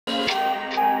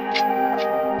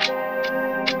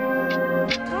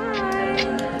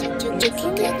It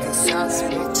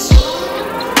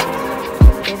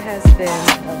has been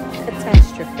a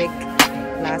catastrophic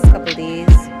last couple days,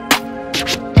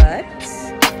 but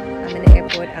I'm in the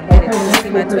airport. I'm headed to see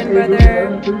my twin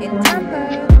brother in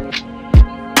Tampa.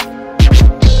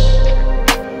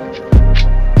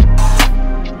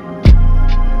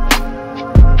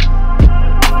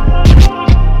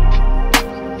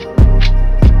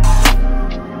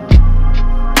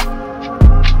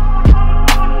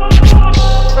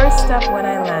 When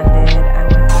I landed, I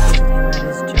went to visit him at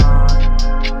his job.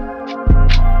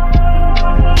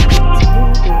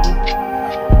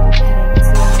 Heading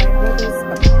to my brother's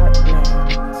apartment.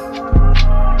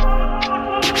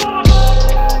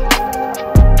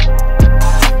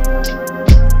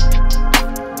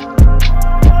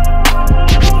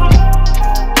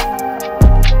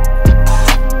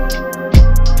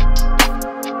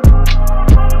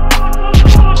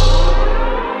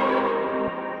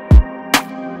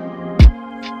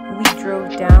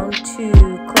 Drove down to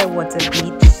Clearwater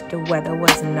Beach. The weather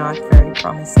was not very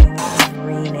promising. It was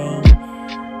raining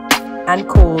and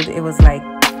cold. It was like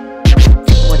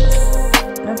 40,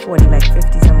 not 40, like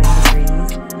 50 something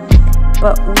degrees.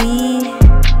 But we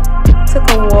took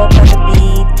a walk on the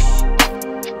beach,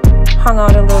 hung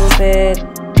out a little bit,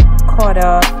 caught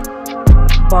up,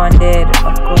 bonded,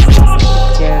 of course, took some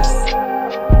pictures.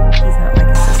 He's not like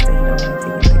a sister, you don't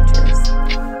really take pictures.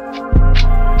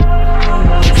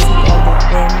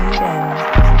 Wind and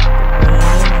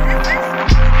the rain, and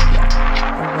yeah,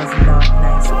 it was not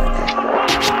nice weather.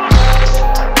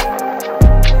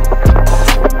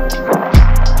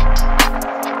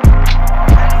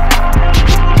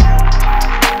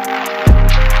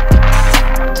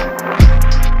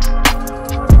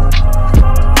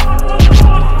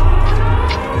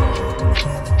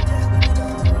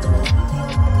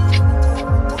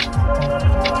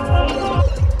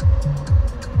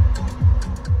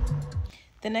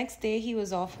 The next day he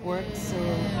was off work, so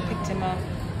I picked him up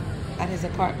at his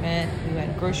apartment. We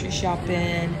went grocery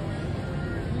shopping,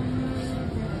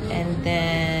 and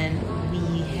then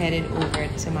we headed over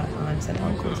to my aunt's and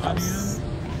uncle's house.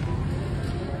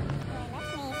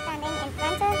 That's me standing in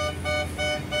front of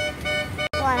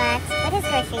Walmart with his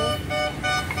groceries.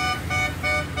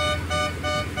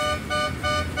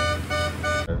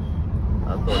 I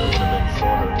thought it would have been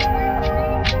shorter.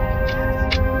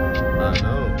 I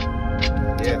know.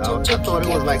 Yeah, I thought it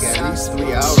was like at least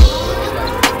 3 hours, but it's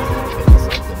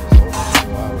like 50 something. It's over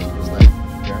 2 hours. It's like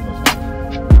grandma's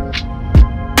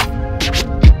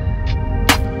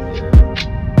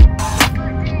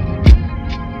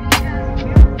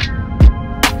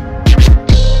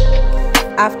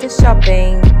Yeah. After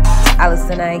shopping, Alice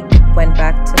and I went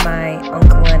back to my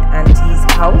uncle and auntie's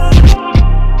house,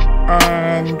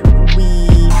 and we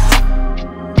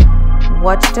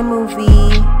watched a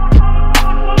movie,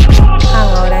 hung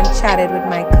out and chatted with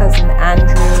my cousin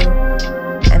Andrew,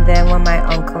 and then when my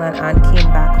uncle and aunt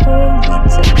came back home, we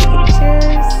took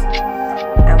pictures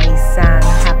and we sang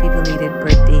happy belated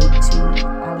birthday to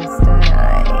Alistair and I.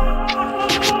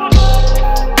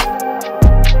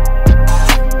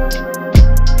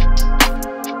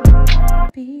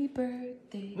 Happy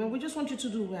birthday. Well, we just want you to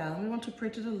do well. We want to pray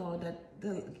to the Lord that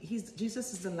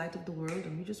Jesus is the light of the world,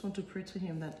 and we just want to pray to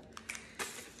him that,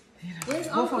 you know, where's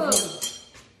Uncle?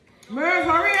 Merv,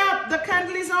 hurry up! The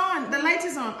candle is on. The light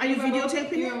is on. Are you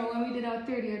videotaping it? Remember when we did our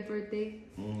 30th birthday?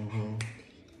 Mm-hmm.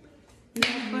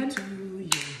 To you.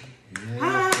 Yes.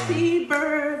 Happy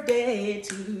birthday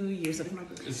to you.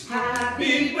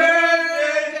 Happy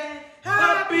birthday.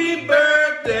 Happy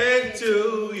birthday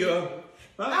to you.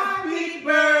 Happy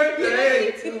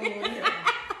birthday to you.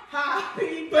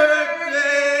 Happy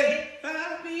birthday.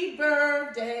 Happy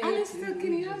birthday. Alistair,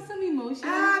 can you have some emotion?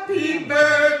 Happy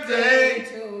birthday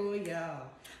to you.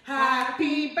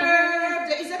 Happy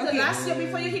birthday. Is that the last year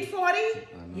before you hit 40?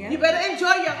 Yeah. You better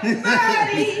enjoy your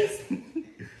 30s.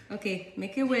 Okay,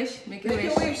 make a wish. Make a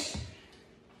wish.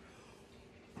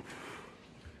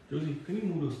 Josie, can you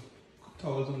move those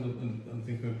towels on the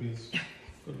thing, please?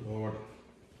 Good Lord.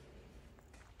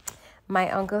 My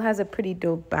uncle has a pretty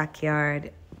dope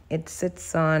backyard. It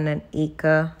sits on an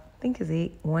acre. I think it's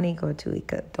 1 acre or 2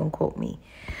 acre. Don't quote me.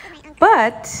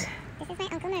 But This is my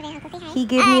Uncle Mervyn. Uncle, say hi. he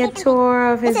gave me a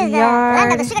tour of his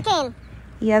yard. The sugar cane.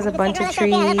 He has a bunch of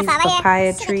trees,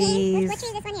 papaya trees. What tree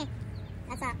is this one here?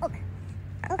 That's oak.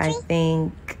 I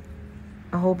think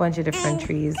a whole bunch of different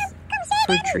trees,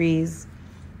 fruit trees.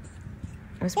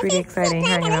 It was pretty exciting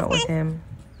hanging out with him.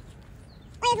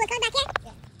 Oh, you have a back here?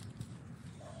 Yeah.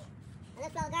 A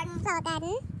little flower garden. Flower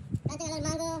garden. Planting a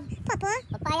little mango. Pawpaw.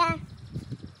 Papaya.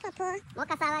 Pawpaw. More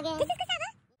cassava again. This is cassava?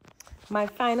 My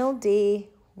final day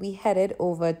we headed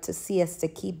over to Siesta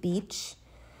Key Beach.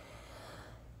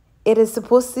 It is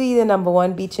supposed to be the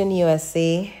 #1 beach in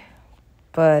USA,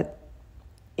 but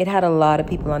it had a lot of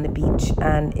people on the beach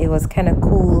and it was kind of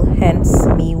cool, hence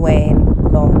me wearing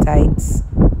long tights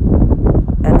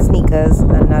and sneakers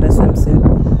and not a swimsuit.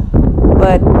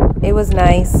 But it was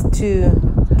nice to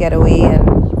get away and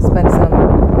spend some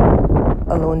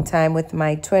alone time with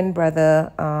my twin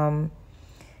brother.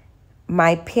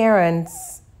 My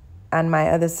parents and my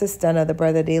other sister and other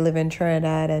brother, they live in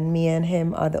Trinidad, and me and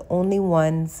him are the only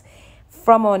ones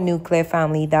from our nuclear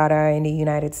family that are in the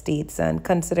United States. And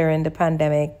considering the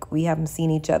pandemic, we haven't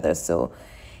seen each other. So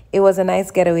it was a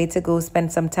nice getaway to go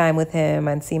spend some time with him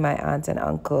and see my aunt and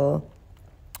uncle.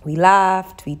 We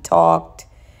laughed, we talked,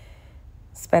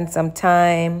 spent some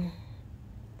time.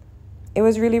 It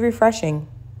was really refreshing.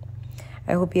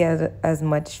 I hope you had as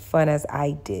much fun as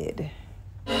I did.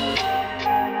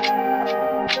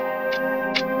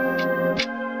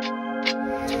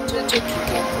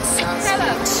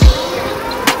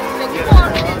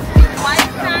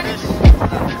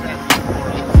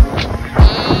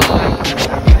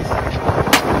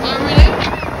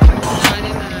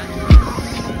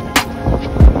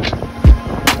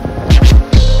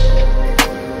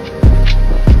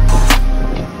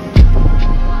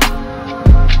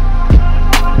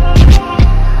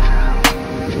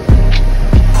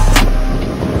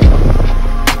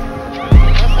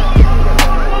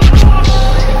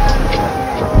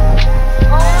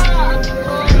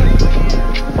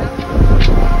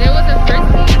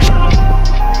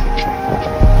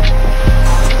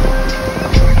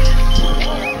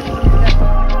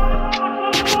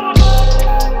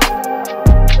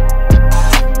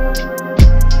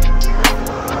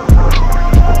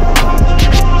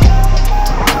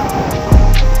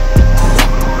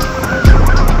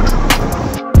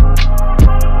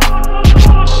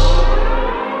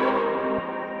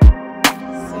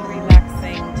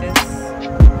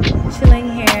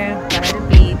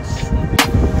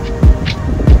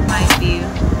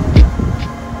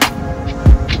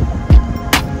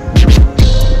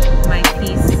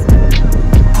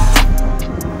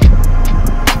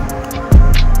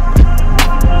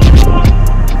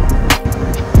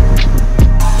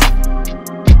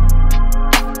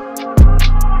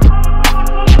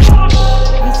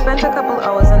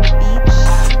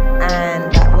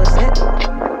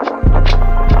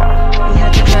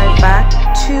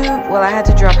 Well, I had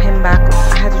to drop him back.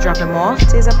 I had to drop him off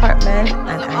to his apartment, and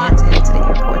I had to head to the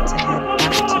airport to head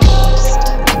back to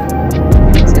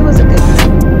Houston. So it was a good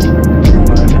trip.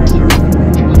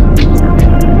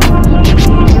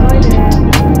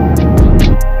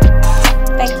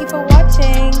 Thank you for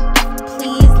watching.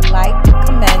 Please like,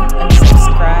 comment, and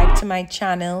subscribe to my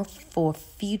channel for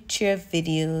future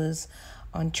videos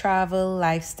on travel,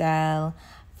 lifestyle,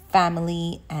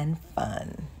 family, and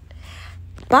fun.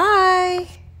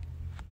 Bye.